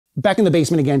Back in the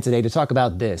basement again today to talk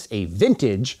about this, a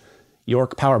vintage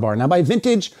York Power Bar. Now by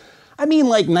vintage, I mean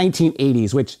like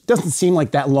 1980s, which doesn't seem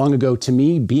like that long ago to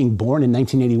me, being born in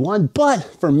 1981, but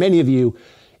for many of you,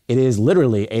 it is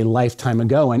literally a lifetime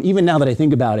ago. And even now that I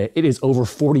think about it, it is over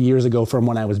 40 years ago from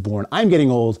when I was born. I'm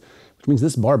getting old, which means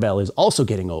this barbell is also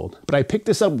getting old. But I picked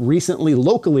this up recently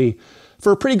locally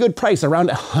for a pretty good price, around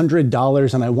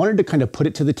 $100, and I wanted to kind of put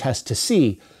it to the test to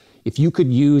see if you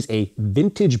could use a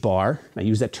vintage bar. I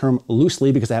use that term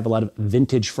loosely because I have a lot of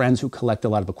vintage friends who collect a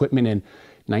lot of equipment, and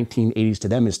 1980s to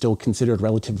them is still considered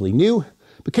relatively new.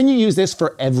 But can you use this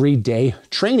for everyday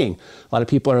training? A lot of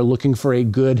people are looking for a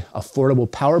good,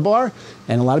 affordable power bar,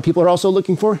 and a lot of people are also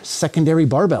looking for secondary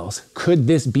barbells. Could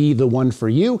this be the one for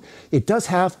you? It does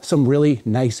have some really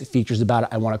nice features about it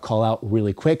I want to call out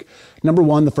really quick. Number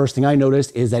one, the first thing I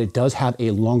noticed is that it does have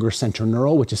a longer center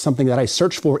knurl, which is something that I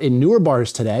searched for in newer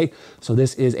bars today. So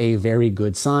this is a very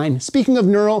good sign. Speaking of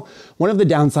knurl, one of the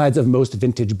downsides of most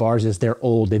vintage bars is they're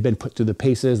old. They've been put through the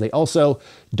paces. They also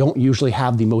don't usually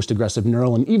have the most aggressive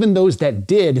knurl, and even those that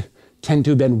did tend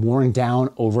to have been worn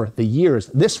down over the years.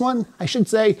 This one, I should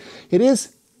say, it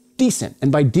is decent.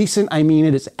 And by decent, I mean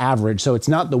it is average. So it's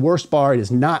not the worst bar. It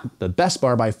is not the best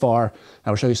bar by far. I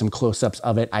will show you some close-ups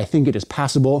of it. I think it is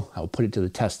passable. I will put it to the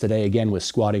test today, again, with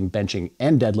squatting, benching,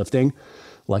 and deadlifting.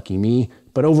 Lucky me.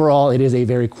 But overall, it is a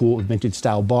very cool vintage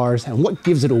style bars. And what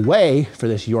gives it away for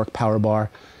this York Power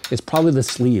Bar is probably the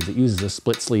sleeves. It uses a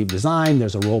split sleeve design.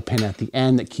 There's a roll pin at the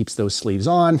end that keeps those sleeves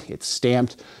on. It's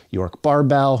stamped York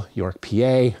Barbell, York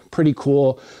PA, pretty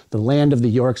cool. The land of the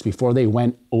Yorks before they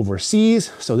went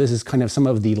overseas. So this is kind of some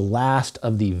of the last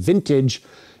of the vintage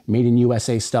made in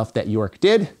USA stuff that York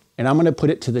did. And I'm gonna put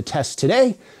it to the test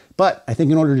today. But I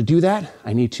think in order to do that,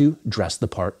 I need to dress the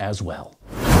part as well.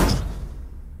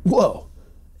 Whoa,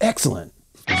 excellent.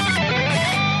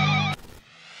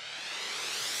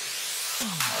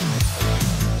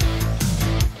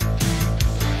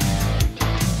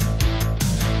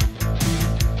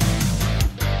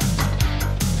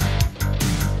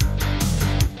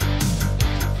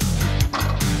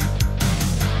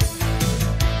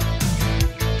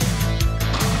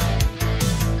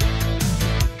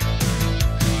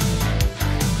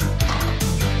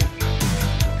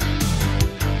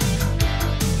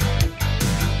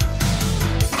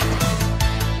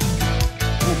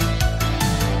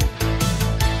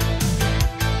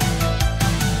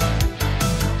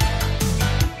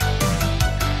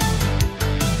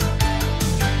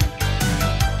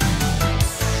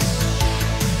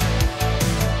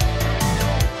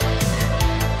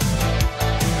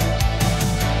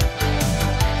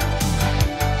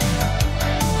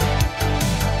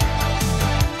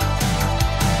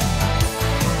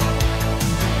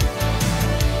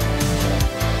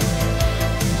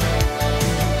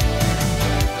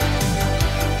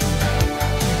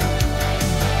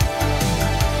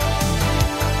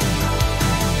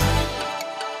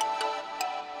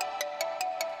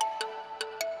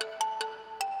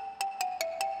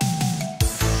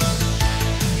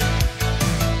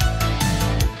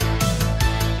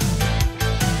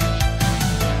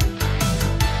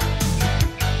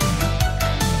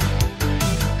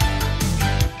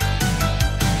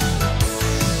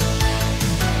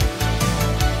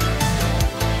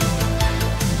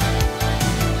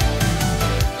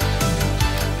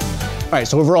 All right,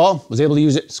 so overall, was able to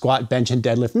use it, squat, bench, and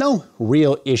deadlift. No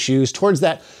real issues. Towards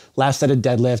that last set of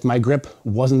deadlift, my grip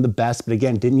wasn't the best, but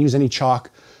again, didn't use any chalk.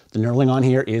 The knurling on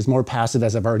here is more passive,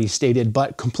 as I've already stated,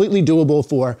 but completely doable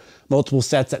for multiple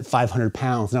sets at 500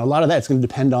 pounds. Now, a lot of that's gonna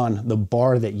depend on the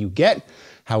bar that you get,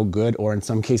 how good, or in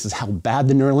some cases, how bad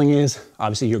the knurling is.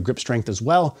 Obviously, your grip strength as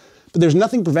well. But there's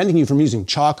nothing preventing you from using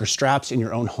chalk or straps in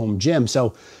your own home gym.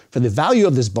 So for the value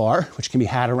of this bar, which can be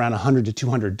had around $100 to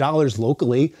 $200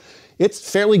 locally,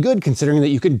 it's fairly good considering that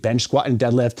you can bench, squat, and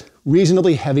deadlift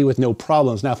reasonably heavy with no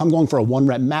problems. Now, if I'm going for a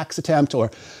 1-rep max attempt,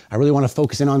 or I really want to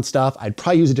focus in on stuff, I'd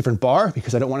probably use a different bar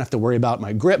because I don't want to have to worry about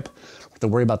my grip, have to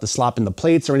worry about the slop in the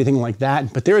plates or anything like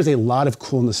that. But there is a lot of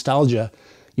cool nostalgia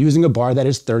using a bar that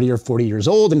is 30 or 40 years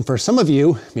old. And for some of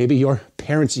you, maybe your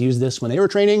parents used this when they were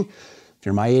training. If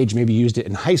you're my age, maybe you used it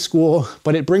in high school,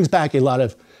 but it brings back a lot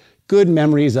of good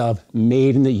memories of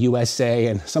made in the USA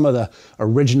and some of the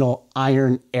original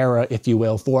iron era, if you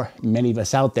will, for many of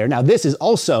us out there. Now, this is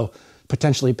also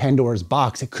potentially Pandora's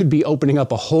box. It could be opening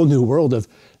up a whole new world of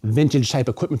vintage type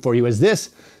equipment for you, as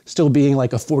this, still being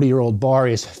like a 40-year-old bar,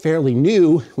 is fairly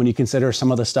new when you consider some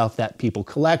of the stuff that people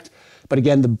collect. But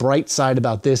again, the bright side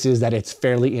about this is that it's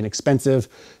fairly inexpensive,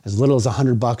 as little as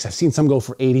 $100. I've seen some go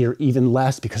for 80 or even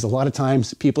less, because a lot of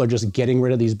times people are just getting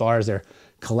rid of these bars. They're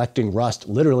collecting rust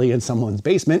literally in someone's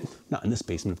basement, not in this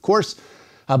basement, of course.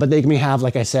 but they can have,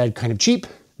 like I said, kind of cheap.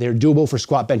 They're doable for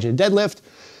squat, bench, and deadlift.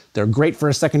 They're great for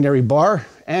a secondary bar,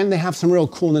 and they have some real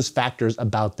coolness factors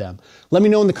about them. Let me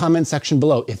know in the comment section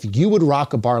below if you would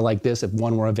rock a bar like this if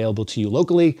one were available to you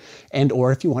locally, and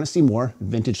or if you want to see more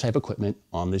vintage type equipment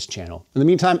on this channel. In the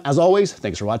meantime, as always,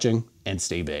 thanks for watching and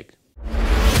stay big.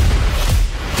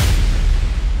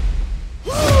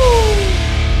 Woo!